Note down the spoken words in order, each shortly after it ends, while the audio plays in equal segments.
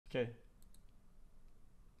Okay.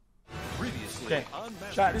 Previously on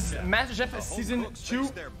Chat, this is MasterChef Season 2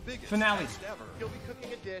 finale. You'll be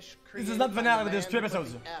cooking a dish. This is not the finale, but there's 3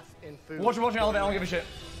 episodes. Watching all of it, I don't give a shit.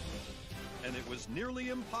 And it was nearly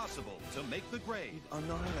impossible to make the grade.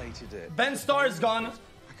 Annihilated it. Ben Starr is gone.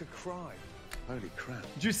 I could cry. Holy crap.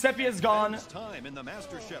 Giuseppe is gone. Ben's time in the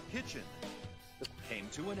MasterChef kitchen came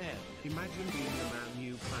to an end. Imagine being the man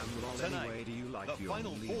you plan well. Tonight, Anyway, do you like the your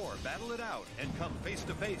final lead? 4 battle it out and come face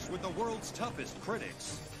to face with the world's toughest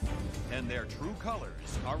critics. And their true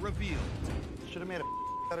colors are revealed. Should have made a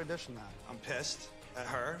better dish than that. I'm pissed at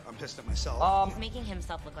her. I'm pissed at myself. He's making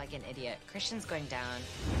himself look like an idiot. Christian's going down.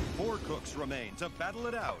 4 cooks remain to battle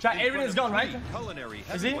it out. Chat, in Adrian front is of gone, 3 right? Culinary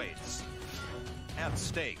Is he? heavyweights. At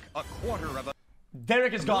stake, a quarter of a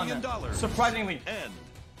Derek is gone. $1 million. Surprisingly. And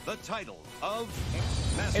the title of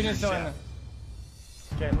Adrian's still in MasterChef.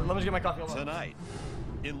 there. Okay, let me just get my coffee. Hold on. Tonight,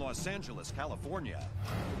 in Los Angeles, California,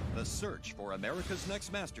 the search for America's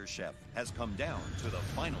Next MasterChef has come down to the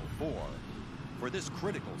final 4. For this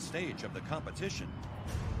critical stage of the competition,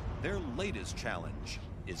 their latest challenge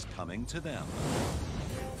is coming to them.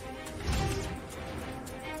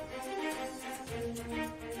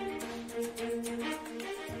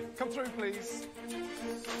 Come through, please.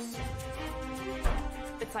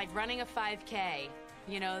 It's like running a 5K.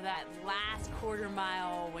 You know, that last quarter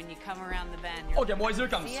mile when you come around the bend. You're Okay, boys, here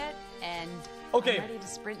it comes. see it, and Okay. I'm ready to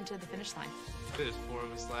sprint into the finish line. There's 4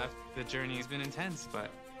 of us left. The journey has been intense, but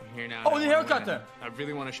I'm here now. Oh, and the I wanna haircut win. there. I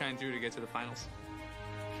really want to shine through to get to the finals.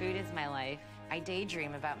 Food is my life. I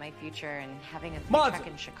daydream about my future and having a food Mods, truck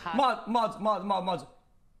in Chicago. mods.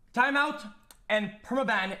 Timeout and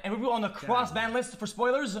permaban, and we'll be on the cross ban list for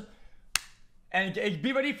spoilers. And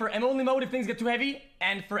be ready for M only mode if things get too heavy,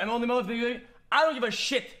 and for M only mode if things get heavy. I don't give a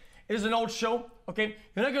shit. It is an old show, okay?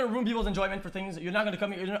 You're not gonna ruin people's enjoyment for things. You're not gonna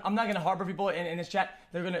come. I'm not gonna harbor people in this chat.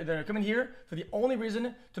 They're gonna come in here for the only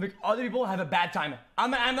reason to make other people have a bad time.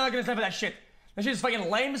 I'm not gonna stand for that shit. That shit is fucking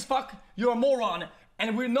lame as fuck. You're a moron,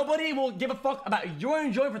 and nobody will give a fuck about your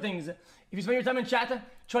enjoyment for things. If you spend your time in chat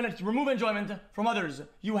trying to remove enjoyment from others,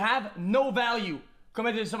 you have no value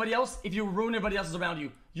compared to somebody else. If you ruin everybody else's around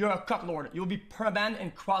you, you're a cucklord. You will be perma-banned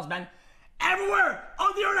and cross-banned everywhere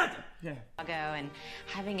on the internet. Yeah. Chicago and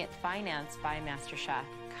having it financed by MasterChef. God,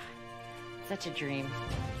 such a dream.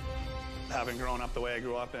 Having grown up the way I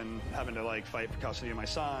grew up and having to like fight for custody of my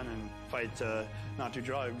son and fight to not do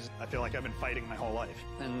drugs, I feel like I've been fighting my whole life.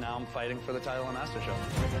 And now I'm fighting for the title of MasterChef.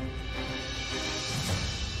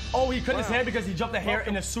 Oh, he cut his hair because he dropped the hair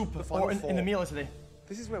in a soup Final or in the meal yesterday.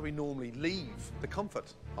 This is where we normally leave the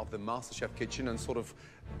comfort of the MasterChef kitchen and sort of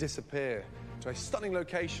disappear to a stunning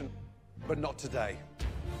location, but not today.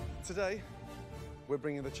 Today, we're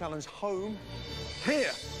bringing the challenge home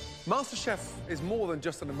here. MasterChef is more than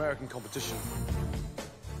just an American competition.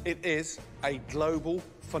 It is a global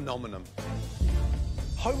phenomenon.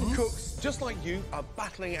 Home cooks, just like you, are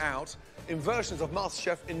battling it out in versions of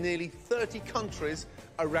MasterChef in nearly 30 countries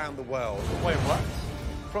around the world. Wait, what?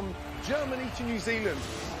 From Germany to New Zealand.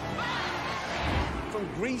 From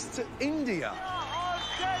Greece to India.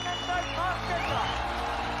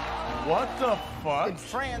 What the fuck? In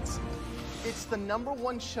France, it's the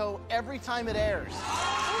 #1 show every time it airs.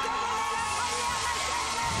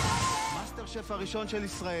 MasterChef הראשון של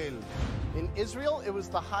ישראל. In Israel, it was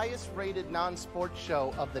the highest-rated non-sport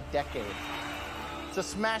show of the decade. It's a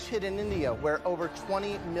smash hit in India, where over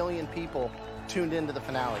 20 million people tuned into the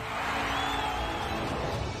finale.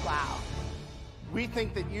 Wow. We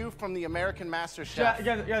think that you, from the American MasterChef,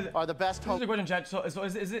 guys, are the best This home. is a question, chat. So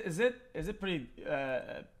is it pretty?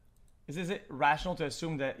 Is it rational to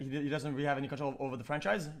assume that he doesn't really have any control over the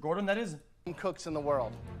franchise? Gordon, that is. Cooks in the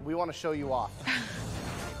world. We want to show you off.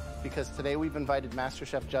 Because today we've invited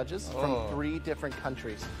MasterChef judges from 3 different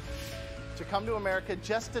countries to come to America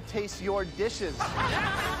just to taste your dishes.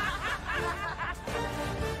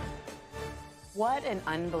 What an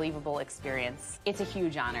unbelievable experience. It's a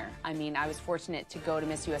huge honor. I mean, I was fortunate to go to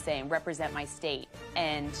Miss USA and represent my state.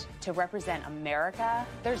 And to represent America,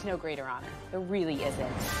 there's no greater honor. There really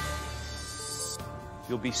isn't.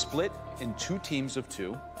 You'll be split in 2 teams of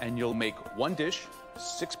 2, and you'll make 1 dish,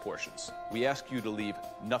 6 portions. We ask you to leave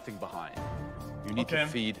nothing behind. You need to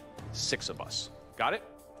feed 6 of us. Got it?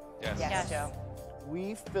 Yes, Joe.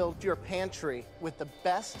 We filled your pantry with the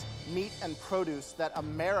best meat and produce that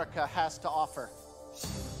America has to offer.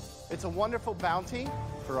 It's a wonderful bounty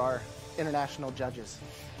for our international judges.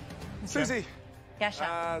 Susie, Yes, chef.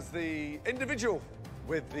 as the individual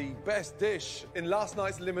with the best dish in last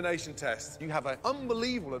night's elimination test, you have an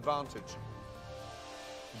unbelievable advantage.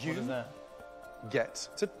 You What is that? get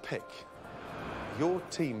to pick your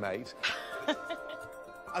teammate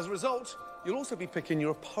As a result, you'll also be picking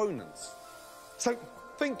your opponents. So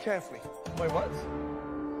think carefully. Wait, what?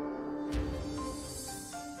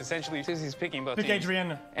 Essentially, Susie's picking both Pick teams.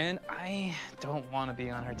 Adrian. And I don't want to be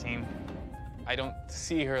on her team. I don't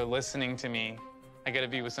see her listening to me. I gotta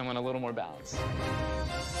be with someone a little more balanced.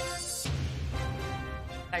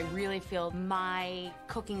 I really feel my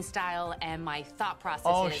cooking style and my thought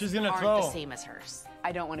processes Oh, she's gonna aren't throw. the same as hers.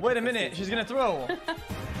 I don't want to. Wait a minute, she's gonna throw.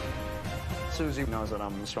 Susie knows that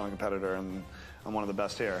I'm a strong competitor and I'm one of the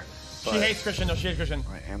best here. She hates Christian, though. She hates Christian.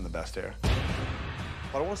 I am the best here.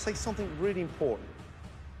 But I want to say something really important.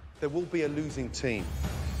 There will be a losing team.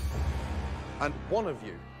 And one of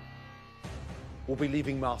you will be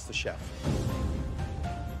leaving MasterChef.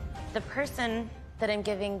 The person that I'm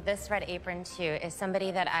giving this red apron to is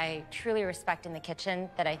somebody that I truly respect in the kitchen,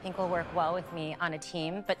 that I think will work well with me on a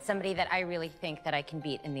team, but somebody that I really think that I can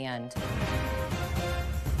beat in the end.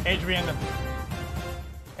 Adrian.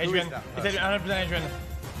 Adrian. It's 100% Adrian.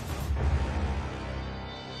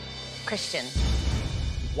 Christian.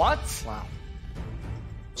 What? Wow.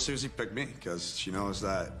 Susie picked me because she knows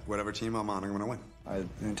that whatever team I'm on, I'm going to win. I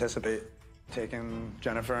anticipate taking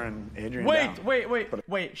Jennifer and Adrian Wait, down.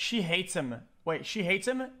 wait. She hates him. Wait, she hates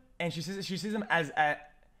him, and she sees him as a.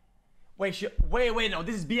 Wait, no,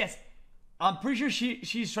 this is BS. I'm pretty sure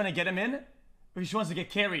she's trying to get him in, but she wants to get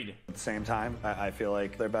carried. At the same time, I feel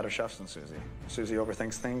like they're better chefs than Susie. Susie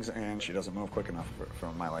overthinks things, and she doesn't move quick enough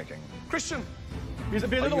for my liking. Christian! Because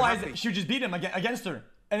otherwise, she would just beat him against her.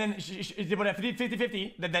 And then they would have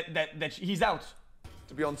 50-50 that he's out.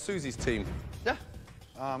 To be on Susie's team. Yeah.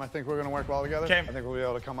 I think we're going to work well together. Okay. I think we'll be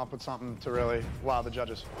able to come up with something to really wow the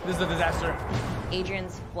judges. This is a disaster.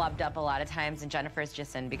 Adrian's flubbed up a lot of times, and Jennifer's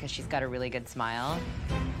just in because she's got a really good smile.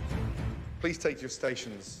 Please take your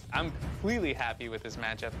stations. I'm completely happy with this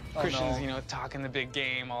matchup. Oh, Christian's, no. you know, talking the big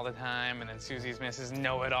game all the time, and then Susie's Mrs.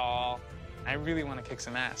 Know-It-All. I really want to kick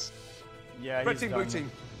some ass. Yeah, Red he's team, done. blue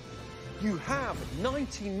team. You have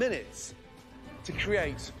 90 minutes to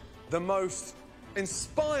create the most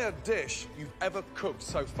inspired dish you've ever cooked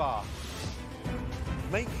so far.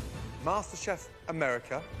 Make MasterChef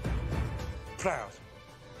America proud.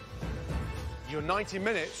 Your 90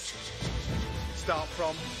 minutes start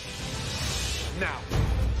from now.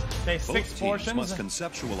 Say Both 6 teams portions. must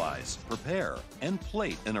conceptualize, prepare, and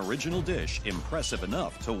plate an original dish impressive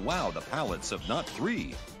enough to wow the palates of not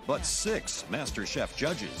 3, but 6 MasterChef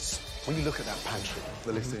judges. When you look at that pantry,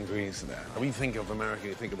 the list of ingredients there, when you think of America,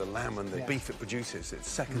 you think of the lamb and the beef it produces. It's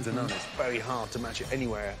second to none. It's very hard to match it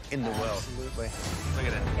anywhere in the world. Absolutely. Look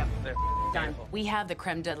at it. Yep. They're Done. We have the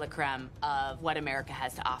creme de la creme of what America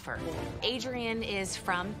has to offer. Adrian is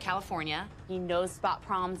from California. He knows spot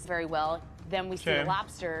prawns very well. Then we see Okay.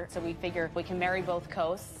 lobster, so we figure we can marry both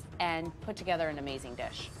coasts and put together an amazing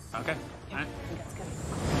dish. Okay. All right. I think that's good.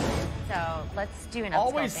 So let's do an upscale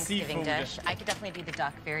Always Thanksgiving seafood. dish. I could definitely do the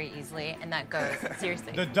duck very easily, and that goes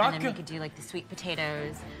seriously. The duck? And then we could do like the sweet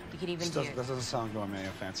potatoes. We could even do. This doesn't sound gourmet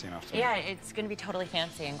or fancy enough to me. Yeah, it's gonna be totally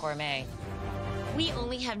fancy and gourmet. We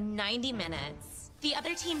only have 90 minutes. The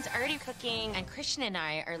other team's already cooking, and Christian and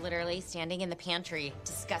I are literally standing in the pantry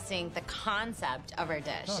discussing the concept of our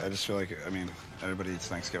dish. I just feel like, I mean, everybody eats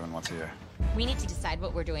Thanksgiving once a year. We need to decide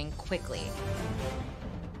what we're doing quickly.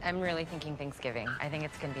 I'm really thinking Thanksgiving. I think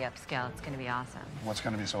it's gonna be upscale. It's gonna be awesome. What's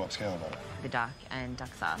going to be so upscale about it? The duck and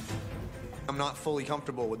duck sauce. I'm not fully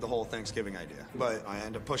comfortable with the whole Thanksgiving idea, but I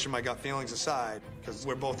end up pushing my gut feelings aside because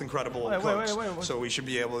we're both incredible Wait, cooks, wait. so we should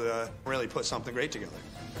be able to really put something great together.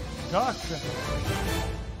 Duck.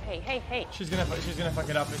 Hey. She's gonna fuck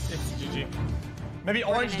it up. It's GG. Maybe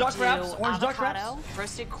We're orange gonna duck do wraps. Orange duck avocado, wraps.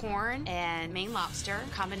 roasted corn, and Maine lobster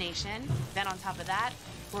combination. Then on top of that,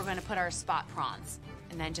 we're going to put our spot prawns.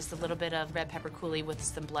 And then just a little bit of red pepper coulis with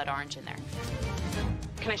some blood orange in there.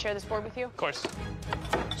 Can I share this board with you? Of course.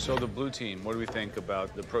 So the blue team, what do we think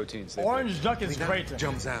about the proteins? They Orange duck is great. That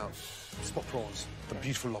jumps out. Spot prawns, the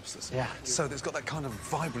beautiful lobsters. Yeah. So there's got that kind of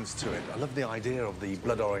vibrance to it. I love the idea of the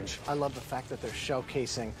blood orange. I love the fact that they're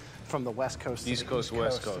showcasing from the West Coast to East the Coast, East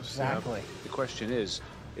West Coast. Coast. Exactly. Yeah. The question is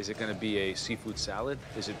it going to be a seafood salad?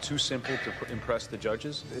 Is it too simple to impress the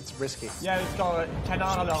judges? It's risky. Yeah, it's called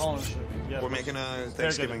canard d'orange. Yeah. We're making a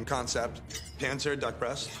Thanksgiving concept. Pan-seared duck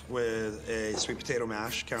breast with a sweet potato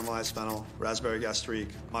mash, caramelized fennel, raspberry gastrique,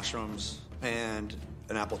 mushrooms, and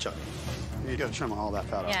an apple chutney. You got to trim all that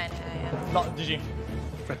fat off. Yeah. No, GG.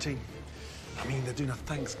 Red team, I mean, they're doing a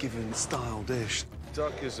Thanksgiving-style dish.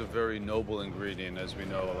 Duck is a very noble ingredient. As we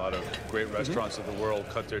know, a lot of great restaurants of the world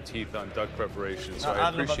cut their teeth on duck preparation. So I don't know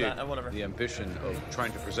about appreciate that, whatever. the ambition of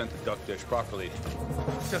trying to present the duck dish properly.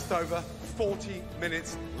 Just over 40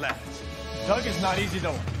 minutes left. Duck is not easy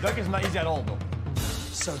though. Duck is not easy at all though.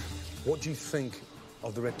 So, what do you think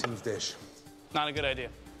of the red team's dish? Not a good idea.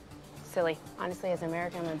 Silly. Honestly, as an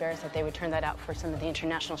American, I'm embarrassed that they would turn that out for some of the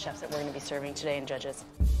international chefs that we're going to be serving today and judges.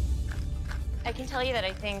 I can tell you that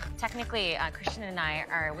I think technically Christian and I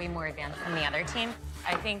are way more advanced than the other team.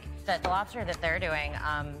 I think that the lobster that they're doing,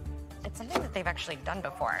 it's something that they've actually done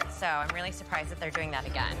before. So I'm really surprised that they're doing that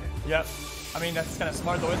again. Yep. I mean, that's kind of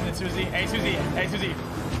smart though, isn't it, Susie? Hey, Susie. Hey, Susie.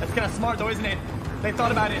 That's kind of smart though, isn't it? They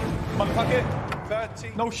thought about it. Motherfucker.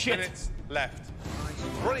 30 no shit. minutes left.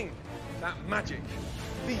 Bring that magic.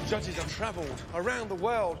 These judges have traveled around the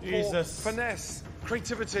world for finesse,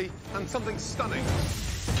 creativity, and something stunning.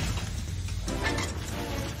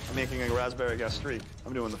 I'm making a raspberry gastrique.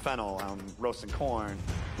 I'm doing the fennel. I'm roasting corn.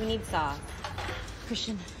 We need sauce.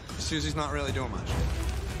 Christian. Susie's not really doing much.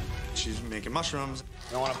 She's making mushrooms.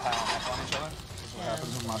 You don't want to pile up on each other? What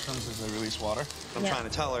happens with mushrooms is they release water. I'm trying to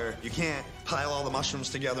tell her, you can't pile all the mushrooms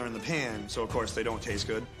together in the pan, so of course they don't taste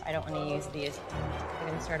good. I don't want to use these. I'm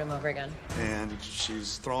going to start them over again. And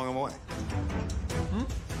she's throwing them away.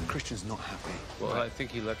 Christian's not happy. Well, I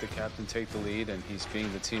think he let the captain take the lead, and he's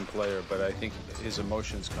being the team player, but I think his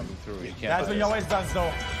emotions coming through. He can't. That's what he always does,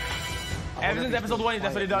 though. Ever since episode 1,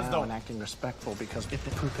 that's what he does, though. And acting respectful, because if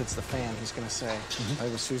the poop hits the fan, he's going to say,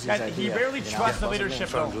 it was Susie's idea. He barely trusts the leadership,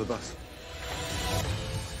 though. Under the bus.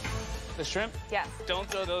 The shrimp? Yes. Don't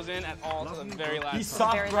throw those in at all to the very last. He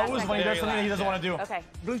soft throws when he does something that he doesn't want to do. Okay.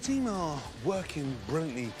 Blue team are working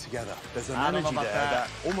brilliantly together. There's an energy there that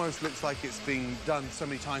almost looks like it's been done so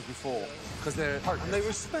many times before, because they're partners. And they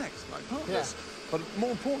respect like partners. Yeah. But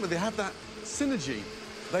more importantly, they have that synergy.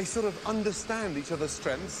 They sort of understand each other's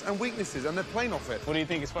strengths and weaknesses, and they're playing off it. What do you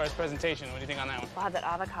think as far as presentation? What do you think on that one? We'll have that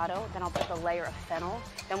avocado, then I'll put the layer of fennel,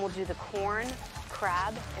 then we'll do the corn,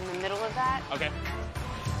 crab in the middle of that. Okay.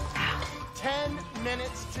 10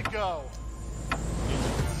 minutes to go.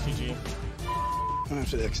 GG. I'm gonna have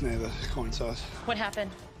to ixnay the corn sauce. What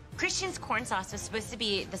happened? Christian's corn sauce was supposed to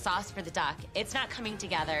be the sauce for the duck. It's not coming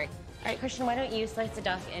together. All right, Christian, why don't you slice the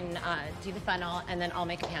duck and do the fennel, and then I'll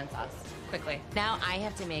make a pan sauce quickly. Now I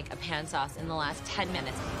have to make a pan sauce in the last 10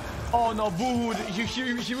 minutes. Oh, no, boo. She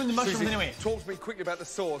ruined the mushrooms anyway. Talk to me quickly about the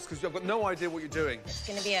sauce, because I've got no idea what you're doing. It's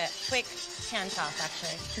going to be a quick pan sauce,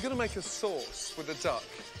 actually. You're going to make a sauce with the duck.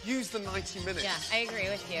 Use the 90 minutes. Yeah, I agree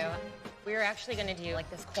with you. We were actually going to do, like,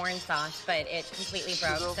 this corn sauce, but it completely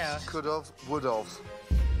broke, so... Could've, would've.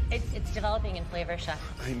 It's developing in flavor, Chef.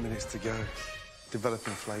 8 minutes to go.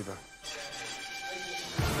 Developing flavor.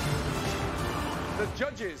 The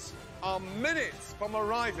judges are minutes from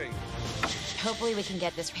arriving. Hopefully we can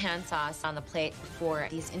get this pan sauce on the plate before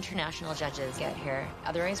these international judges get here.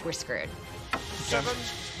 Otherwise, we're screwed. 7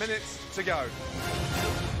 minutes to go.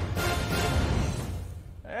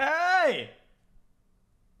 Hey!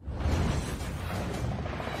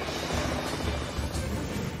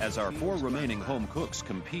 As our 4 remaining home cooks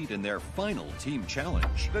compete in their final team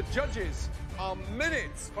challenge. The judges are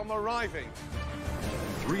minutes from arriving.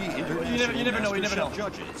 3 international you never know. MasterChef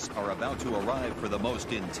judges are about to arrive for the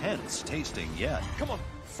most intense tasting yet. Come on,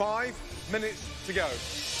 5 minutes to go.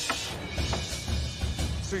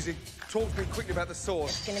 Susie, talk to me quickly about the sauce.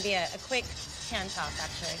 It's going to be a quick pan sauce,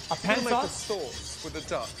 actually. A pan Make a sauce? sauce with the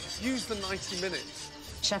duck. Use the 90 minutes.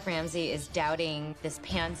 Chef Ramsay is doubting this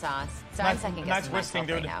pan sauce, so Nice- I'm second nice guessing whisking,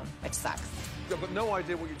 myself right dude. now, which sucks. I've got no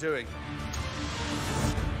idea what you're doing.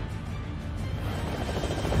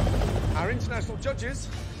 Our international judges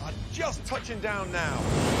are just touching down now.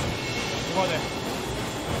 Who are they?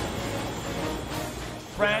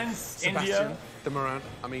 France, India. De Moran,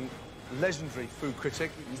 I mean, legendary food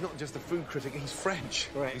critic. He's not just a food critic, he's French.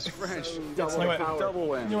 Right. He's French. Double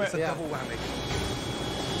whammy. It's a double whammy.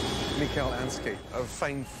 Mikhail Ansky, a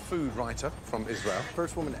famed food writer from Israel.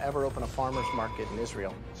 First woman to ever open a farmer's market in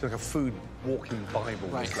Israel. She's like a food walking Bible,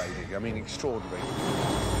 this lady. I mean, extraordinary.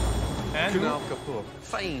 And Kunal Kapoor,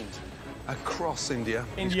 famed across India.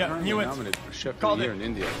 India, knew it. Nominated for Chef of Called the Year it. in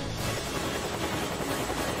India.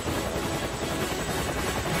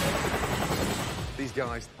 These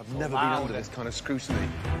guys have never been under this kind of scrutiny.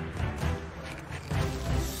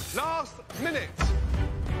 Last minute.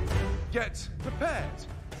 Get prepared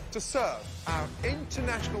to serve our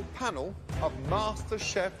international panel of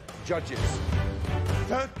MasterChef judges.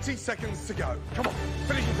 30 seconds to go. Come on,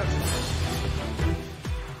 finish your sentence.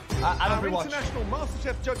 I don't Our rewatch. international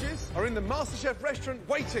MasterChef judges are in the MasterChef restaurant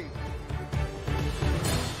waiting.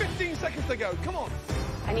 15 seconds to go. Come on.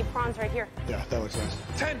 I need prawns right here. Yeah, that looks nice.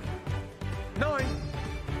 10, 9,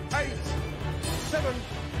 8, 7,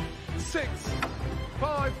 6,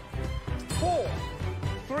 5, 4,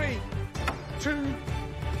 3, 2,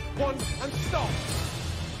 1, and stop.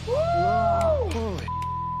 Woo!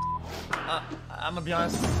 I'm gonna be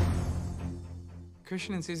honest.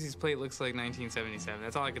 Christian and Susie's plate looks like 1977.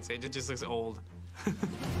 That's all I can say. It just looks old.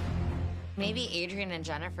 Maybe Adrian and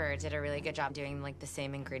Jennifer did a really good job doing like the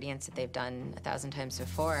same ingredients that they've done 1,000 times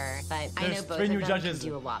before, but I know both of them can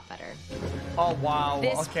do a lot better. Oh wow!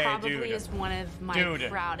 This okay, probably is one of my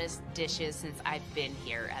proudest dishes since I've been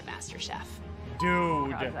here at MasterChef. Dude,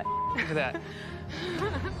 look at that.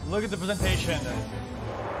 Look at the presentation.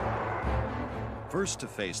 First to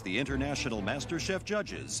face the international MasterChef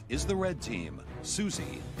judges is the red team,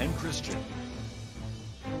 Susie and Christian.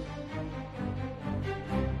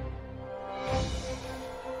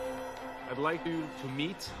 I'd like you to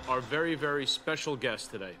meet our very, very special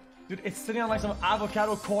guest today. Dude, it's sitting on like some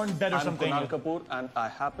avocado corn bed or something. I'm Kunal Kapoor, and I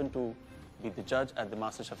happen to be the judge at the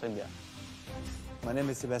MasterChef India. My name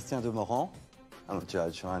is Sébastien Dumoron. I'm a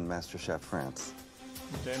judge on MasterChef France.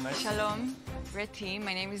 Okay, nice. Shalom, red team.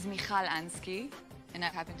 My name is Michal Ansky, and I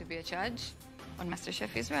happen to be a judge on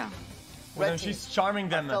MasterChef Israel. Well, she's charming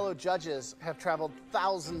them. Our fellow judges have traveled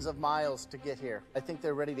thousands of miles to get here. I think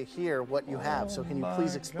they're ready to hear what you have, so can you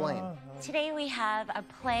please explain? Today we have a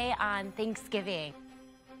play on Thanksgiving.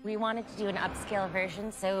 We wanted to do an upscale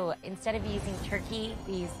version, so instead of using turkey,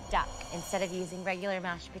 we use duck. Instead of using regular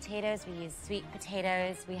mashed potatoes, we use sweet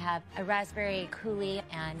potatoes. We have a raspberry coulis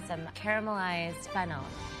and some caramelized fennel.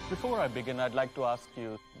 Before I begin, I'd like to ask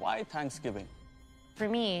you, why Thanksgiving? For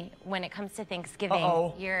me, when it comes to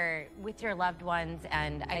Thanksgiving, you're with your loved ones,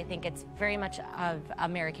 and I think it's very much of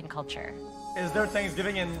American culture. Is there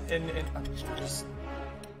Thanksgiving in just...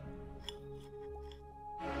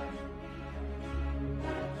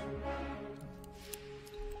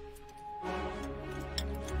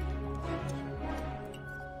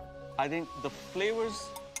 I think the flavors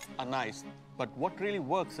are nice, but what really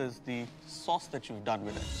works is the sauce that you've done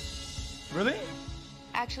with it. Really?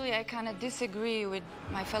 Actually, I kind of disagree with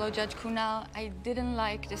my fellow judge Kunal. I didn't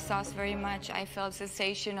like the sauce very much. I felt a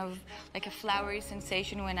sensation of like a floury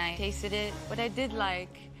sensation when I tasted it. What I did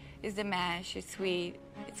like is the mash. It's sweet,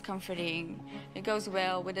 it's comforting. It goes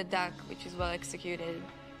well with the duck, which is well executed.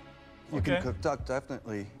 You can cook duck,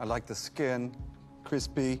 definitely. I like the skin,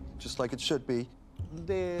 crispy, just like it should be.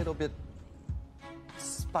 Little bit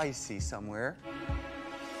spicy somewhere.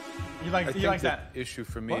 You like that? The issue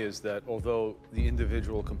for me is that although the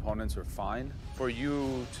individual components are fine, for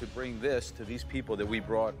you to bring this to these people that we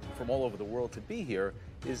brought from all over the world to be here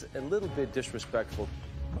is a little bit disrespectful.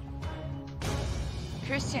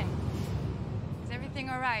 Christian, is everything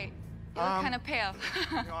all right? You look kind of pale.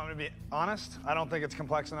 You want me to be honest? I don't think it's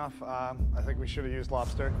complex enough. I think we should have used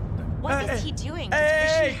lobster. What is he doing?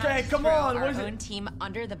 Hey, come on! Our own team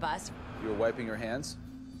under the bus. You're wiping your hands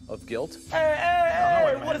of guilt?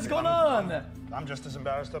 Hey, what is going on? I'm just as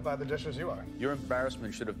embarrassed by the dish as you are. Your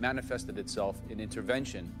embarrassment should have manifested itself in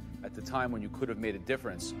intervention at the time when you could have made a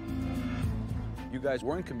difference. You guys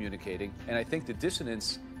weren't communicating, and I think the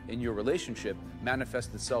dissonance in your relationship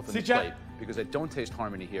manifests itself in the plate, because I don't taste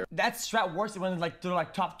harmony here. That strat works when they're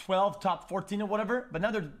like top 12, top 14 or whatever, but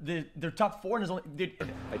now they're top 4 and there's only...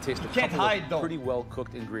 I taste a can't couple hide, of though. pretty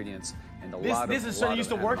well-cooked ingredients and This is something used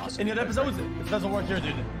to work in the other episodes. It doesn't work here,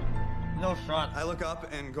 dude. No shot. I look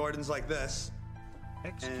up and Gordon's like this.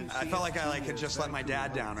 And I felt like I had just let my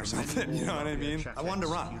dad down or something, you know what I mean? I wanted to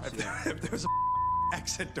run. If there was a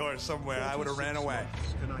exit door somewhere, I would have ran away.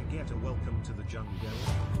 Can I get a welcome to the jungle?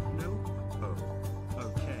 No? Oh,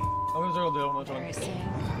 okay.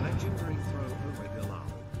 Legendary throw irregular.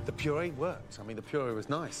 The puree worked. I mean, the puree was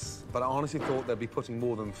nice. But I honestly thought they'd be putting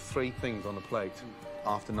more than 3 things on the plate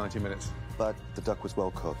after 90 minutes. But the duck was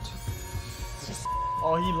well cooked.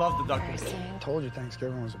 Oh, he loved the duck. Told you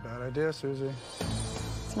Thanksgiving was a bad idea, Susie.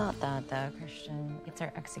 It's not that, though, Christian. It's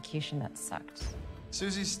our execution that sucked.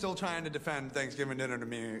 Susie's still trying to defend Thanksgiving dinner to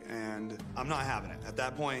me, and I'm not having it. At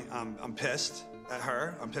that point, I'm pissed at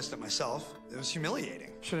her. I'm pissed at myself. It was humiliating.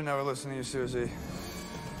 Should have never listened to you, Susie.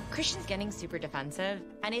 Christian's getting super defensive,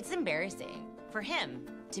 and it's embarrassing for him,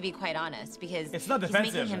 to be quite honest, because it's not he's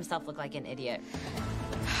defensive. making himself look like an idiot.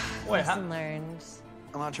 Wait, Lesson learned.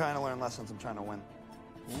 I'm not trying to learn lessons. I'm trying to win.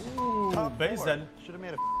 Ooh, base then. Should have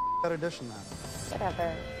made a better dish than that.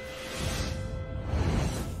 Whatever.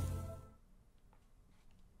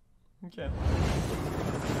 Okay.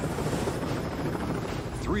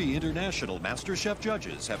 3 international MasterChef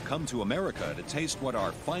judges have come to America to taste what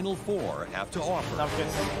our final 4 have to offer.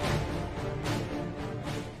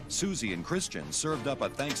 Susie and Christian served up a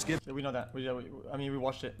Thanksgiving. We know that. I mean, we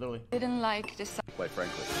watched it, literally. Didn't like the sauce. Quite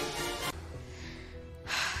frankly.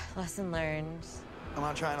 Lesson learned. I'm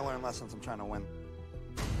not trying to learn lessons. I'm trying to win.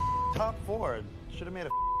 Top 4. Should have made a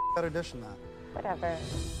better dish than that. Whatever.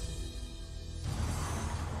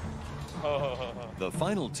 The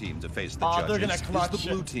final team to face the they're judges gonna clutch is the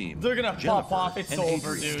blue team. They're gonna Jennifer pop off. It's and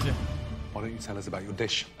over, Adrian. dude. Why don't you tell us about your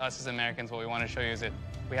dish? Us as Americans, what we want to show you is that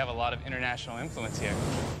we have a lot of international influence here.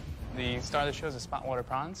 The star of the show is the spot water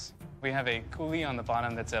prawns. We have a coulis on the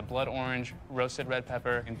bottom that's a blood orange, roasted red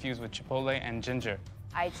pepper infused with chipotle and ginger.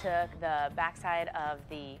 I took the backside of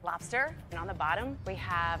the lobster, and on the bottom, we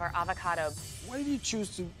have our avocado. Why did you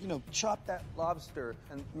choose to, chop that lobster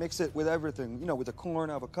and mix it with everything, with the corn,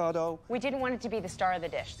 avocado? We didn't want it to be the star of the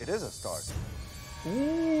dish. It is a star.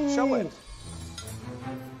 Ooh. Show it.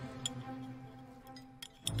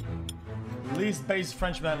 Least base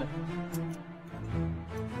Frenchman.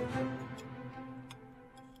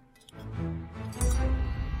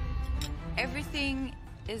 Everything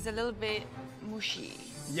is a little bit mushy.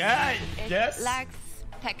 Yeah, It lacks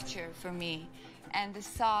texture for me. And the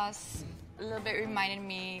sauce a little bit reminded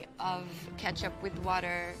me of ketchup with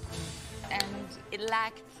water. And it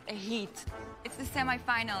lacked a heat. It's the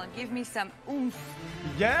semi-final. Give me some oomph.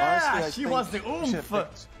 Yeah, Honestly, she wants the oomph.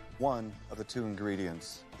 Picked one of the two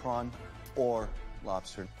ingredients, prawn or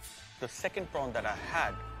lobster. The second prawn that I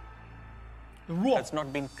had Raw. has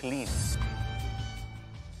not been cleaned.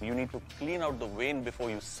 You need to clean out the vein before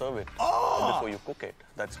you serve it, before you cook it.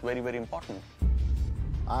 That's very, very important.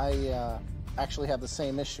 I actually have the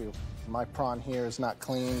same issue. My prawn here is not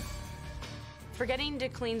clean. Forgetting to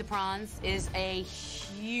clean the prawns is a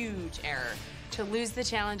huge error. To lose the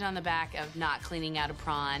challenge on the back of not cleaning out a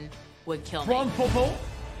prawn would kill me. Prawn popo.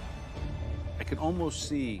 I can almost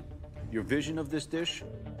see your vision of this dish,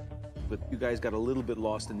 but you guys got a little bit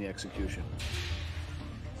lost in the execution.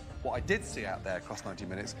 What I did see out there across 90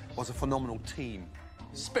 minutes was a phenomenal team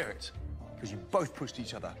spirit, because you both pushed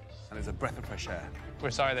each other, and it's a breath of fresh air.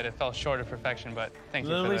 We're sorry that it fell short of perfection, but thank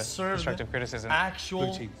you Literally for the served constructive criticism. Actual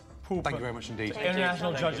Blue team, poop. thank you very much indeed.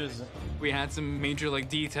 International judges. We had some major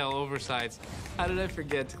detail oversights. How did I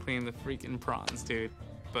forget to clean the freaking prawns, dude?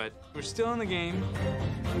 But we're still in the game.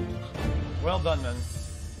 Well done, man.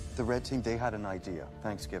 The red team, they had an idea.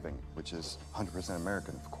 Thanksgiving, which is 100%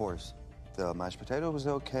 American, of course. The mashed potato was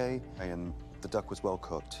okay, and the duck was well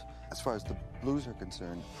cooked. As far as the blues are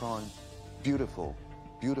concerned, prawn, beautiful,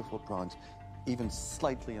 beautiful prawns, even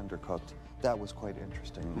slightly undercooked. That was quite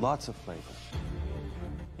interesting. Lots of flavor.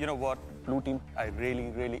 You know what, blue team, I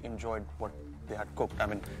really, really enjoyed what they had cooked. I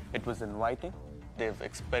mean, it was inviting. They've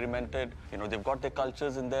experimented, they've got their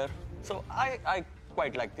cultures in there. So I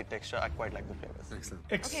quite like the texture, I quite like the flavors. Excellent.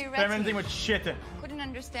 Experimenting with shit. Couldn't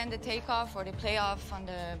understand the takeoff or the playoff on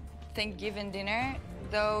the Thanksgiving dinner,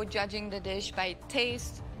 though judging the dish by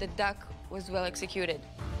taste, the duck was well executed.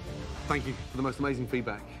 Thank you for the most amazing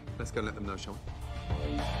feedback. Let's go and let them know, shall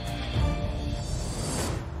we?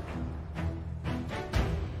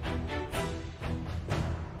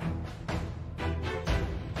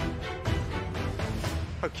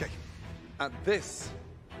 Okay, at this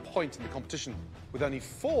point in the competition, with only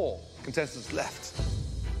 4 contestants left,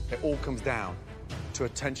 it all comes down to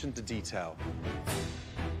attention to detail.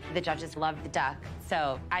 The judges loved the duck,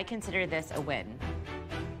 so I consider this a win.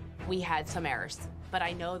 We had some errors, but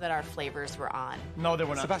I know that our flavors were on. No, they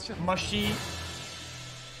were not. Sebastian? Mushy.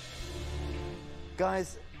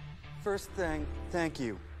 Guys, first thing, thank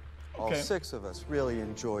you. All Okay. 6 of us really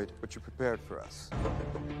enjoyed what you prepared for us.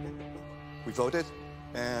 We voted,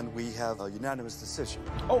 and we have a unanimous decision.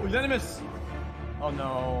 Oh, unanimous. Oh,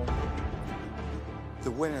 no.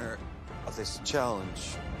 The winner of this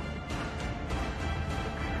challenge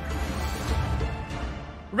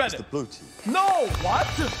Red. is the blue team. No, what?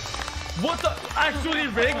 What the? Actually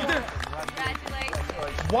rigged?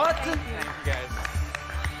 Congratulations. What? Thank you, guys.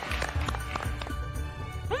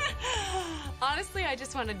 Honestly, I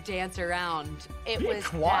just want to dance around. It Be was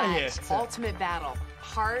quiet. that ultimate battle,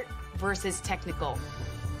 heart versus technical,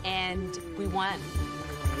 and we won.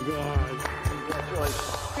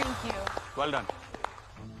 Thank you. Well done.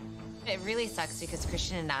 It really sucks because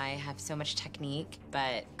Christian and I have so much technique,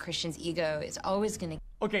 but Christian's ego is always gonna.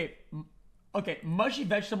 Okay, mushy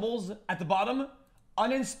vegetables at the bottom,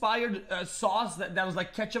 uninspired sauce that was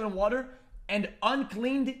like ketchup and water, and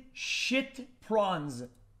uncleaned shit prawns.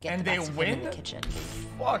 Get and the they best of him in win? the kitchen.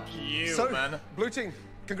 Fuck you, So, man. blue team,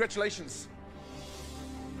 congratulations.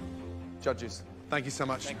 Judges, thank you so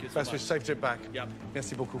much. Thank you so Best much. wish, safe trip back. Yep.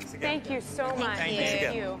 Merci beaucoup. Thank you so much. Thank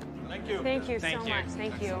Thank you. Thank you. Thank you so Thank you. much.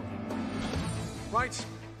 Thank you. Right,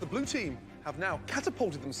 the blue team have now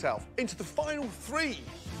catapulted themselves into the final 3.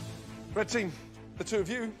 Red team, the 2 of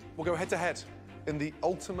you will go head-to-head in the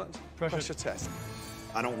ultimate pressure test.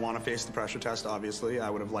 I don't want to face the pressure test, obviously. I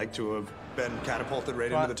would have liked to have been catapulted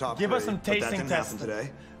right into the top give 3, us some but that tasting didn't tests. happen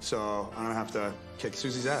today. So I'm going to have to kick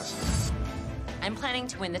Susie's ass. I'm planning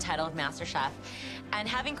to win the title of MasterChef, and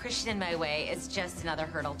having Christian in my way is just another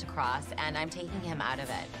hurdle to cross, and I'm taking him out of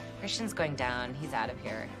it. Christian's going down. He's out of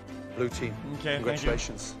here. Blue team, okay,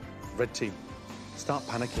 congratulations. Red team, start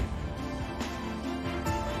panicking.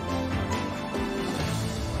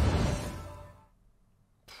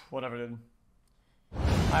 Whatever, dude.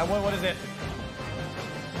 What is it?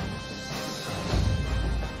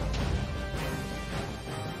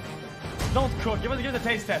 Don't cook. Give us the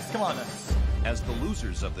taste test. Come on. As the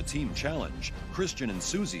losers of the team challenge, Christian and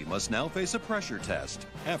Susie must now face a pressure test,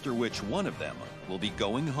 after which one of them will be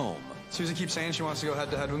going home. Susie keeps saying she wants to go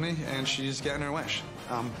head-to-head with me, and she's getting her wish.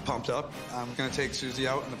 I'm pumped up. I'm going to take Susie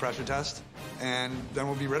out in the pressure test, and then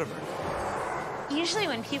we'll be rid of her. Usually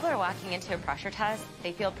when people are walking into a pressure test,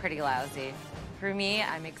 they feel pretty lousy. For me,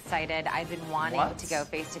 I'm excited. I've been wanting to go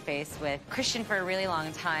face-to-face with Christian for a really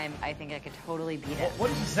long time. I think I could totally beat it.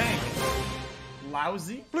 What is he saying?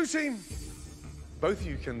 Lousy? Blue team, both of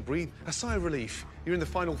you can breathe a sigh of relief. You're in the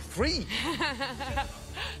final 3.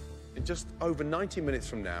 In just over 90 minutes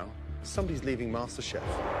from now, somebody's leaving MasterChef.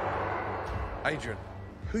 Adrian,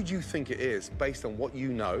 who do you think it is, based on what you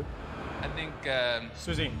know? I think,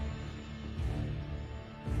 Susie.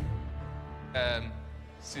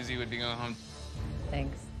 Susie would be going home.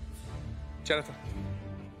 Thanks. Jennifer,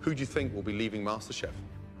 who do you think will be leaving MasterChef?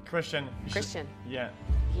 Christian. Christian. Yeah.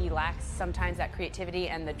 He lacks sometimes that creativity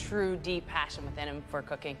and the true deep passion within him for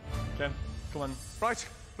cooking. Okay, come on. Right,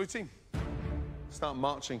 blue team. Start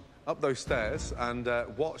marching up those stairs and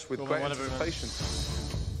watch with great anticipation.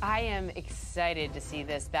 I am excited to see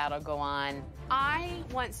this battle go on. I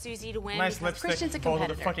want Susie to win Nice because lipstick, Christian's a photo of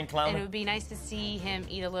the competitor. fucking clown. And it would be nice to see him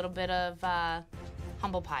eat a little bit of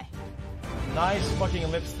humble pie. Nice fucking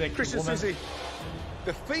lipstick, Christian, woman. Susie,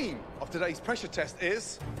 the theme of today's pressure test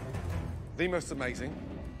is the most amazing,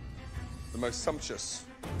 the most sumptuous,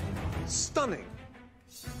 stunning,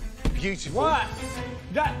 beautiful. What?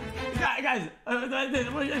 Guys, what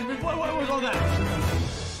was all that?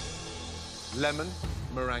 Lemon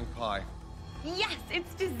meringue pie. Yes,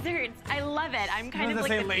 it's desserts. I love it. I'm kind of Sometimes like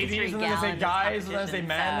they the say ladies, pastry sometimes gal they say in this guys, sometimes they competition,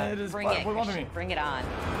 man. so It is bring it, what do you Christian, mean? bring it on.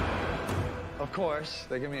 Of course,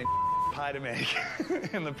 they give me a pie to make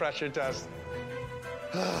in the pressure test.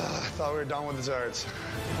 I thought we were done with desserts.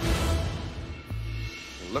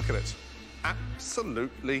 Look at it.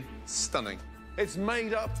 Absolutely stunning. It's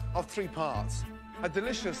made up of 3 parts. A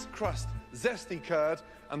delicious crust, zesty curd,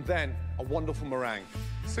 and then a wonderful meringue.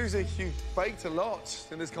 Susie, you baked a lot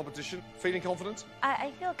in this competition. Feeling confident?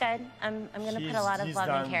 I feel good. I'm going to put a lot of love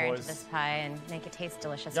and care into this pie and make it taste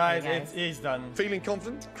delicious for you guys. He's done. Feeling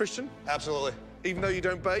confident, Christian? Absolutely. Even though you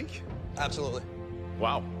don't bake? Absolutely.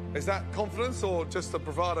 Wow. Is that confidence or just a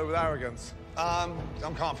bravado with arrogance?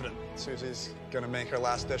 I'm confident Susie's gonna make her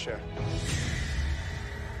last dish here.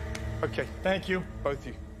 Okay. Thank you. Both of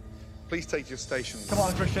you. Please take your stations. Come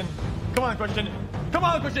on, Christian. Come on, Christian. Come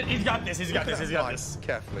on, Christian. He's got this. He's got this. He's got this.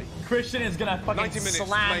 Carefully. Christian is gonna fucking 90 minutes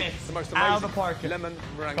slam make it the most out amazing of the park. lemon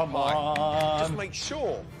meringue Come pie. on. Just make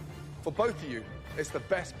sure, for both of you, it's the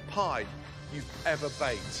best pie you've ever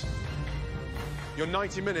baked. Your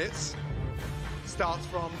 90 minutes starts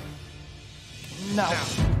from now.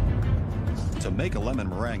 To make a lemon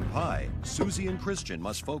meringue pie, Susie and Christian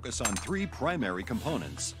must focus on 3 primary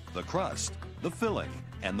components: the crust, the filling,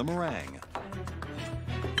 and the meringue.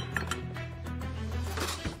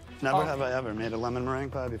 Never have I ever made a lemon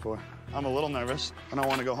meringue pie before. I'm a little nervous. I don't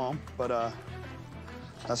want to go home, but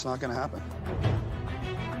that's not going to happen.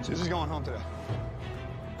 Susie's going home today.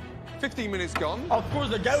 15 minutes gone. Of course,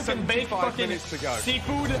 the guy who can bake 75 fucking minutes to go.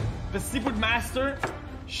 seafood, the seafood master,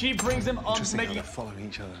 she brings him on to making following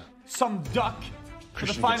each other. some duck for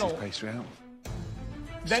the Christian final. gets his pastry out.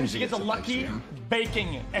 Then Susie she gets a gets the lucky pastry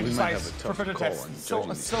baking exercise for further tests. So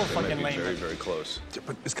fucking lame. very close.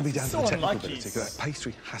 But it's going to be down So to the technical unlucky. ability. That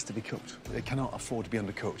pastry has to be cooked. It cannot afford to be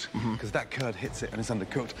undercooked. Because that curd hits it and it's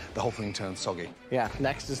undercooked, the whole thing turns soggy. Yeah,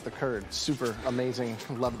 next is the curd. Super amazing.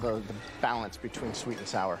 Love the balance between sweet and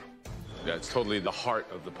sour. Yeah, it's totally the heart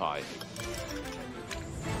of the pie.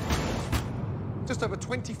 Just over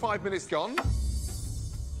 25 minutes gone.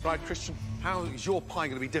 Right, Christian, how is your pie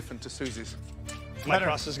going to be different to Susie's? My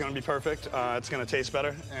crust is going to be perfect. It's going to taste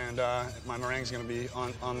better, and my meringue is going to be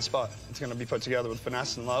on the spot. It's going to be put together with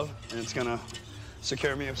finesse and love, and it's going to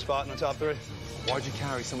secure me a spot in the top 3. Why'd you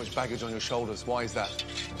carry so much baggage on your shoulders? Why is that?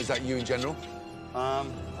 Is that you in general?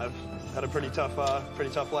 I've had a pretty tough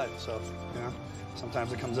life, so you know,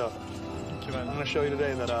 sometimes it comes out. I'm going to show you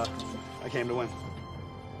today that I came to win.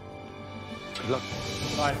 Good luck.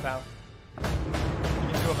 All right, pal. You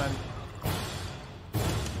can do it, man.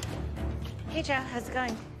 Hey, Joe, how's it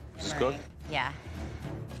going? Is this good? Yeah.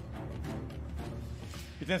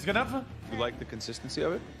 this good enough? You like the consistency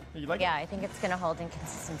of it? You like Yeah, I think it's gonna hold in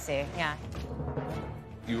consistency. Yeah.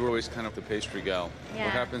 You were always kind of the pastry gal. Yeah.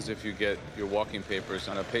 What happens if you get your walking papers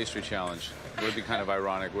on a pastry challenge? It would be kind of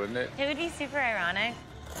ironic, wouldn't it? It would be super ironic.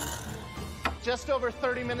 Just over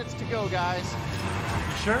 30 minutes to go, guys.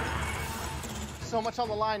 You sure? So much on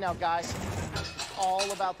the line now, guys. It's all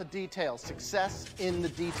about the details. Success in the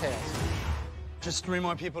details. Just 3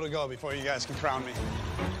 more people to go before you guys can crown me.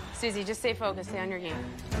 Susie, just stay focused. Stay on your game.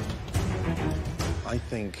 I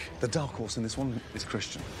think the dark horse in this one is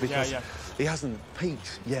Christian, because he hasn't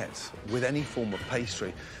peaked yet with any form of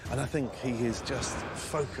pastry, and I think he is just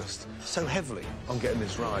focused so heavily on getting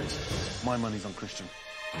this right. My money's on Christian.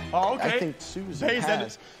 Oh, okay. I think Susie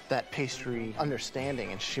has that pastry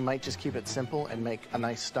understanding, and she might just keep it simple and make a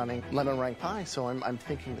nice, stunning lemon meringue pie, so I'm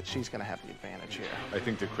thinking that she's going to have the advantage here. I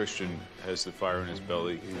think that Christian has the fire in his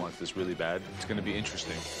belly. He wants this really bad. It's going to be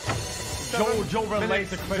interesting. Joe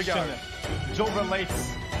relates to Christian. Joe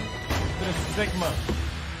relates to the stigma.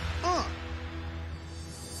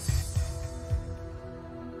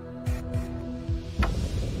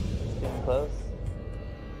 Close.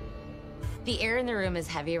 The air in the room is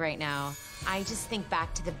heavy right now. I just think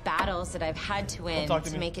back to the battles that I've had to win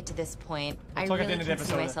to make it to this point. I really can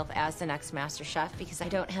see myself as the next Master Chef because I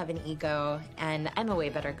don't have an ego, and I'm a way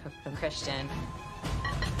better cook than Christian.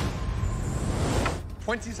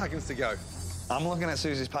 20 seconds to go. I'm looking at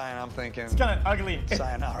Susie's pie and I'm thinking... It's kind of ugly.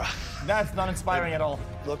 Sayonara. That's not inspiring at all.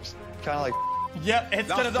 Looks kind of like... Yep, it's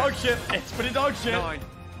kind of dog shit. It's pretty dog shit. 9,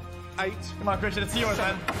 8... Come on, Christian, it's yours,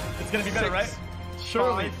 man. It's gonna be better, right?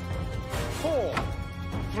 Surely. 5, 4,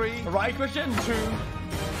 3... Right, Christian? 2,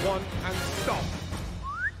 1, and stop.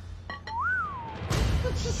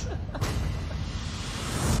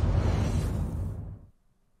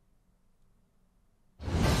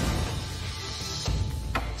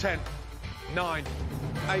 Ten, 9,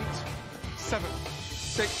 8, 7,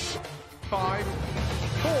 6, 5,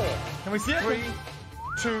 4. Can we see it? 3,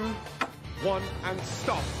 2, 1, and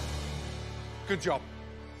stop. Good job.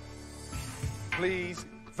 Please,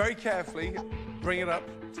 very carefully, bring it up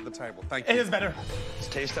to the table. Thank you. It is better. It's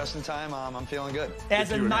taste testing time. I'm feeling good. It has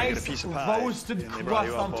If you a were gonna nice get a piece of pie, roasted and they brought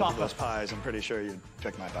you crust up on both top of those of it. pies, I'm pretty sure you'd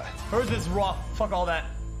pick my pie. Hers is raw. Fuck all that.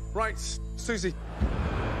 Right, Susie,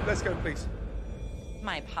 let's go, please.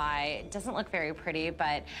 My pie doesn't look very pretty,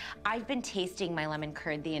 but I've been tasting my lemon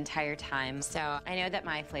curd the entire time, so I know that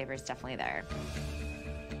my flavor is definitely there.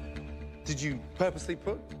 Did you purposely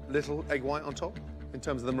put little egg white on top in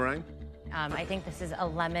terms of the meringue? I think this is a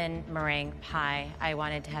lemon meringue pie. I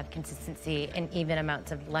wanted to have consistency in even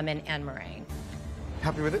amounts of lemon and meringue.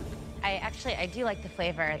 Happy with it? I do like the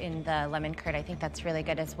flavor in the lemon curd. I think that's really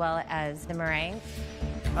good, as well as the meringue.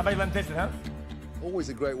 How about you let them taste it, huh? Always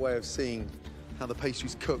a great way of seeing how the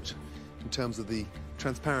pastry's cooked in terms of the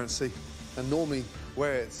transparency. And normally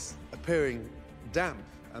where it's appearing damp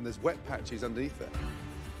and there's wet patches underneath it,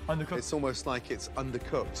 undercooked. It's almost like it's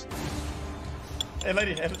undercooked. Hey,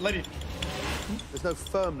 lady. There's no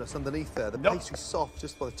firmness underneath there. The pastry's soft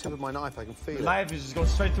just by the tip of my knife. I can feel The it. knife is just going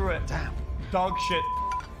straight through it. Damn. Dog shit.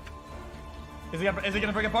 Is it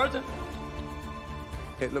gonna break apart?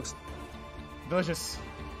 It looks delicious.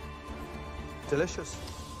 Delicious.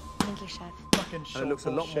 Thank you, Chef. Fucking And it looks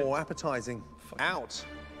a lot more appetizing out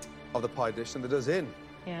of the pie dish than it does in.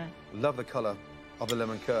 Yeah. Love the color of the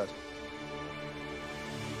lemon curd.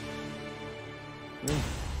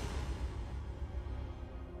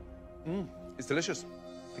 It's delicious.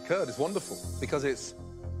 The curd is wonderful because it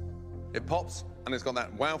pops and it's got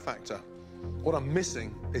that wow factor. What I'm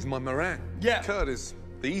missing is my meringue. Yeah. Curd is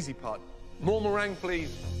the easy part. More meringue,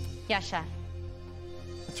 please. Yeah, Chef.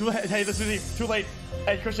 Too late. Hey, this is too late.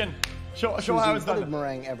 Hey, Christian, show Susie, how it's what did done.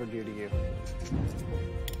 meringue ever do to you?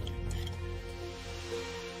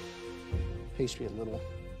 Pastry a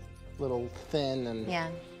little thin and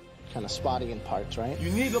kind of spotty in parts, right? You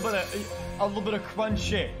need a little bit of crunch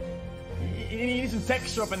shit. You need some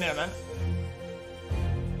texture up in there, man.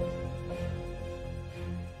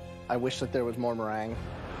 I wish that there was more meringue.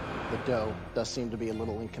 The dough does seem to be a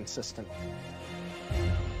little inconsistent.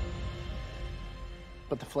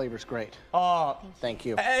 But the flavor's great. Oh. Thank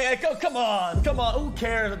you. Hey, come on. Who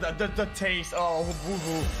cares? The taste. Oh,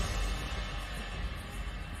 woo-woo.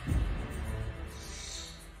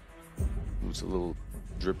 It's a little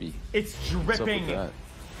drippy. It's What's up with dripping. that?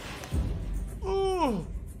 Ooh.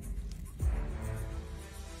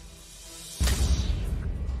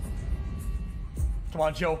 Come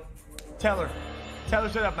on, Joe. Tell her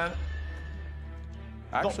straight up, man.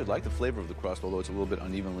 I actually like the flavor of the crust, although it's a little bit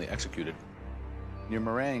unevenly executed. Your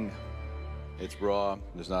meringue, it's raw.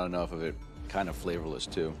 There's not enough of it. Kind of flavorless,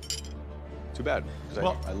 too. Too bad,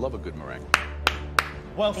 because I love a good meringue.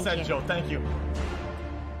 Well said, Joe. Thank you.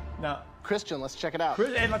 Now, Christian, let's check it out.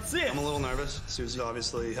 Hey, let's see it. I'm a little nervous. Susie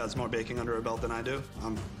obviously has more baking under her belt than I do.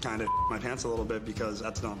 I'm kind of my pants a little bit because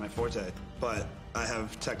that's not my forte. But I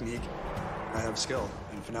have technique, I have skill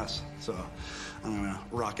and finesse. So I'm gonna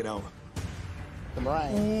rock it out. The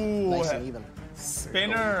meringue, nice and even.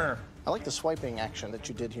 Spinner. I like the swiping action that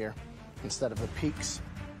you did here instead of the peaks.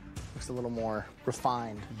 Looks a little more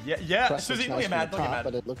refined. Yeah. Crust Susie, looks don't nice get from mad. the Don't get top, mad.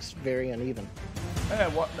 but it looks very uneven. Hey,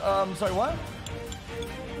 what? Sorry, what?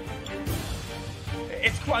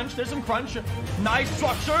 It's crunch. There's some crunch. Nice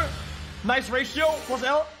structure. Nice ratio. What's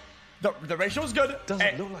L? The ratio is good.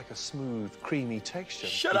 Doesn't look like a smooth, creamy texture.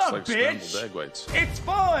 Shut Looks up, like bitch. scrambled egg whites. It's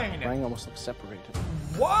fine. Meringue almost looks separated.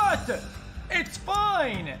 What? It's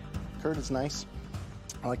fine. Curd is nice.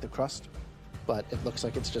 I like the crust, but it looks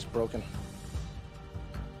like it's just broken.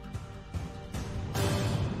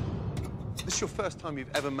 This is your first time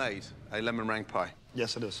you've ever made a lemon meringue pie.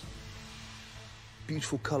 Yes, it is.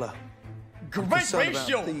 Beautiful color. Great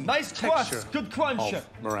ratio. Nice crust. Good crunch. Of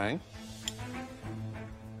meringue.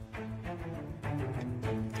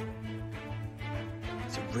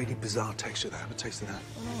 It's a really bizarre texture there. Have a taste of that.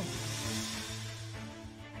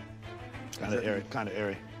 Kind of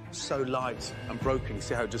airy. So light and broken. You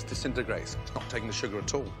see how it just disintegrates? It's not taking the sugar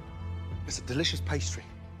at all. It's a delicious pastry,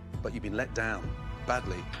 but you've been let down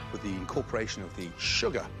badly with the incorporation of the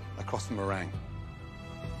sugar across the meringue.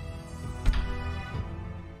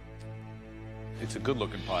 It's a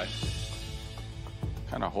good-looking pie.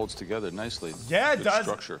 Kind of holds together nicely. Yeah, it Good does.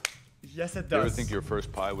 Structure. Yes, it You ever does. think your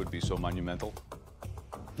first pie would be so monumental?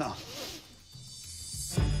 No.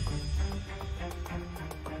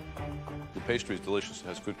 The pastry is delicious. It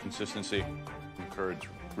has good consistency. The curd's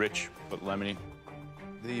rich but lemony.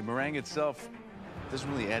 The meringue itself doesn't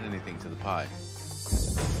really add anything to the pie.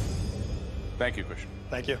 Thank you, Christian.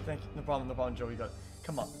 Thank you. Thank you. No problem, Joe. You got it.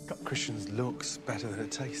 Come on. Christian's looks better than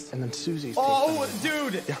it tastes. And then Susie's Oh, tastes better.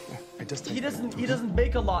 dude. Yeah, it does taste He better. doesn't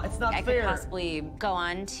bake a lot. It's not I fair. could possibly go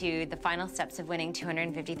on to the final steps of winning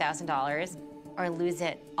 $250,000 or lose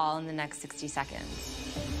it all in the next 60 seconds.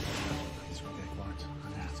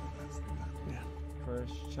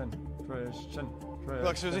 Christian. Good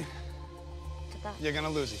luck, Susie. You're gonna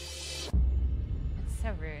lose it. It's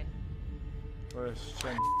so rude.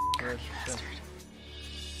 Christian.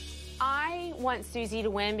 I want Susie to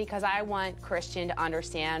win because I want Christian to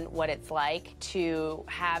understand what it's like to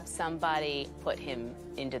have somebody put him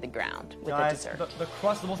into the ground with a dessert. The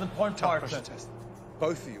crust is the most important part. Pressure test.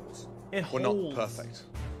 Both of yours It were not holds. perfect.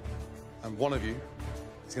 And one of you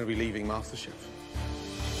is going to be leaving MasterChef.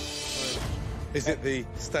 Is it the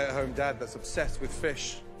stay-at-home dad that's obsessed with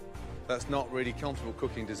fish, that's not really comfortable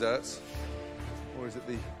cooking desserts? Or is it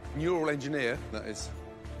the neural engineer that is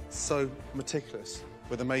so meticulous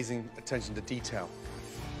with amazing attention to detail?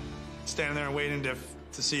 Standing there and waiting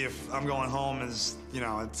to see if I'm going home is,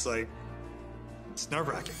 it's like, it's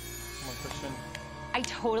nerve-wracking. Come on, Christian. I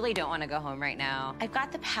totally don't want to go home right now. I've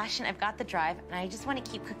got the passion, I've got the drive, and I just want to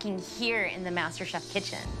keep cooking here in the MasterChef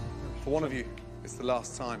kitchen. For one of you, it's the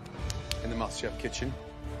last time in the MasterChef kitchen.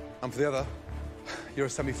 And for the other, you're a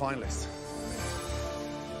semi-finalist.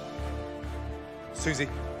 Susie.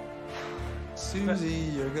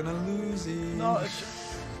 Susie, you're gonna lose it. No,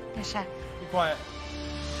 Yes, chef. be quiet.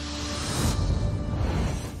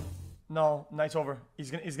 No, it's over.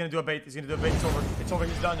 He's gonna do a bait. He's gonna do a bait. It's over. It's over.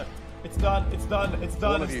 He's done. It's done. It's done. It's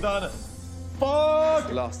done. One of It's you. done. Fuck!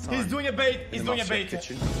 The last time He's doing a bait. in He's the doing a MasterChef bait.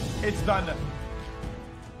 kitchen. It's done.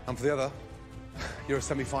 And for the other, you're a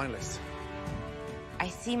semi-finalist. I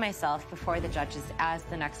see myself before the judges as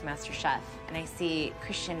the next Master Chef, and I see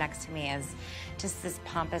Christian next to me as just this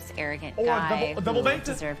pompous, arrogant Or guy double who bait?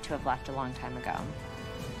 deserved to have left a long time ago.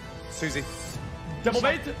 Susie. Double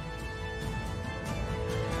bait.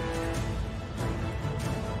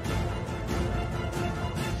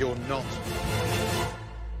 You're not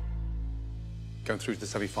going through to the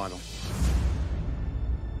semi-final.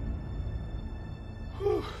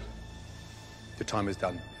 Your time is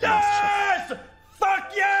done. Yes!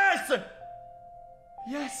 Fuck yes!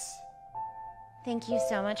 Yes. Thank you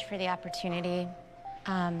so much for the opportunity.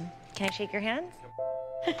 Can I shake your hands?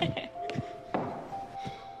 Thank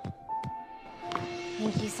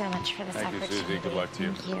you so much for this Thank you, opportunity. Susie. Good luck to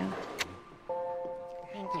you. Thank you.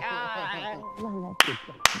 Thank you.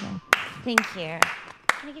 Thank you.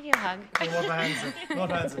 Can I give you a hug? Love hands. Love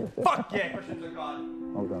hands. Fuck yeah, Christian's a god.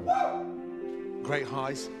 Great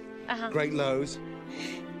highs, Uh-huh. great lows,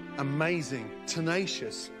 amazing,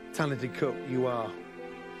 tenacious, talented cook you are.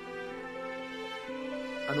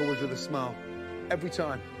 And always with a smile, every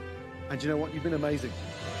time. And you know what? You've been amazing.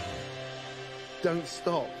 Don't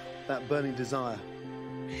stop that burning desire.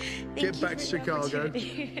 Get back to Chicago,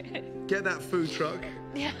 get that food truck,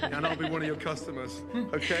 and I'll be one of your customers.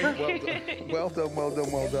 Okay? Well done. Well done, well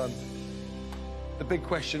done, well done. The big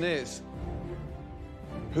question is,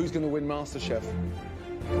 who's going to win MasterChef?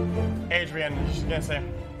 Adrian, she's gonna say.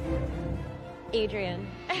 Adrian.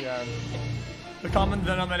 Yeah. The common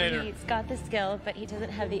denominator. He's got the skill, but he doesn't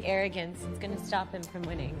have the arrogance. It's going to stop him from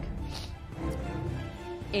winning.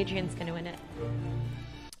 Adrian's going to win it.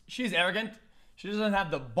 She's arrogant. She doesn't have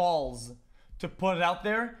the balls to put it out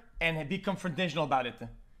there and be confrontational about it.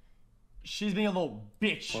 She's being a little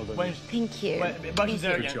bitch. Well Thank you. But she's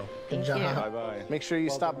arrogant. Good job. Bye-bye. Make sure you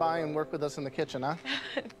stop by and work with us in the kitchen, huh?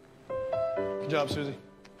 Good job, Susie.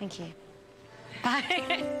 Thank you.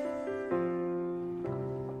 Bye.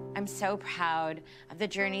 I'm so proud of the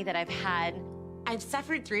journey that I've had. I've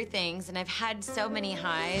suffered through things and I've had so many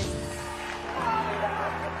highs.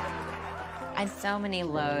 I've so many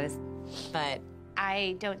lows, but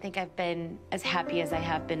I don't think I've been as happy as I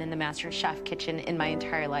have been in the MasterChef kitchen in my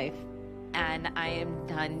entire life. And I am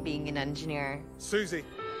done being an engineer. Susie.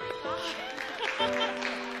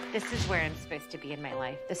 This is where I'm supposed to be in my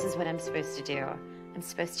life. This is what I'm supposed to do. I'm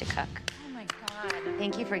supposed to cook. Oh my God.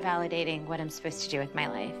 Thank you for validating what I'm supposed to do with my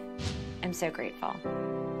life. I'm so grateful.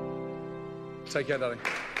 Take care, darling.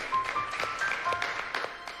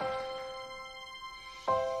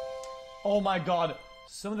 Oh my God.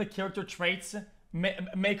 Some of the character traits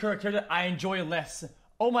make her a character I enjoy less.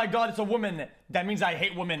 Oh my God, it's a woman. That means I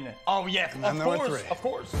hate women. Oh yes, of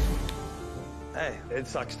course. Hey, it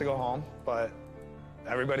sucks to go home, but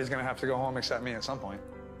everybody's gonna have to go home except me at some point.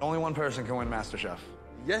 Only one person can win MasterChef.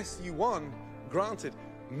 Yes, you won. Granted,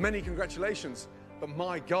 many congratulations. But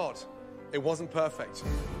my God, it wasn't perfect.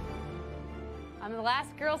 I'm the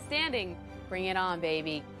last girl standing. Bring it on,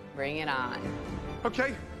 baby. Bring it on.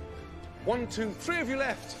 Okay. 1, 2, 3 of you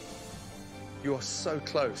left. You are so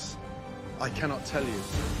close. I cannot tell you.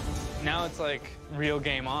 Now it's like real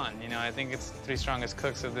game on. You know, I think it's the 3 strongest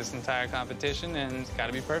cooks of this entire competition, and it's got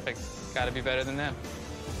to be perfect. It's got to be better than them.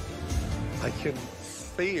 I can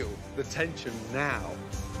feel the tension now.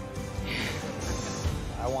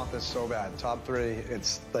 I want this so bad. Top 3,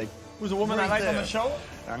 it's like... Who's a woman I liked on the show?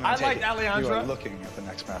 I liked Alejandra. You are looking at the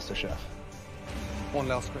next MasterChef. One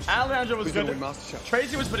last question. Alejandra was Who's good. gonna win MasterChef?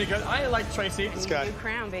 Tracy was pretty good. I liked Tracy. This guy. New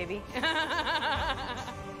crown, baby.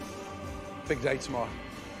 Big day tomorrow.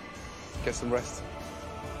 Get some rest.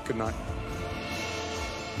 Good night.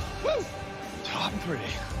 Woo! Top 3.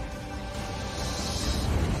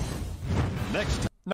 Next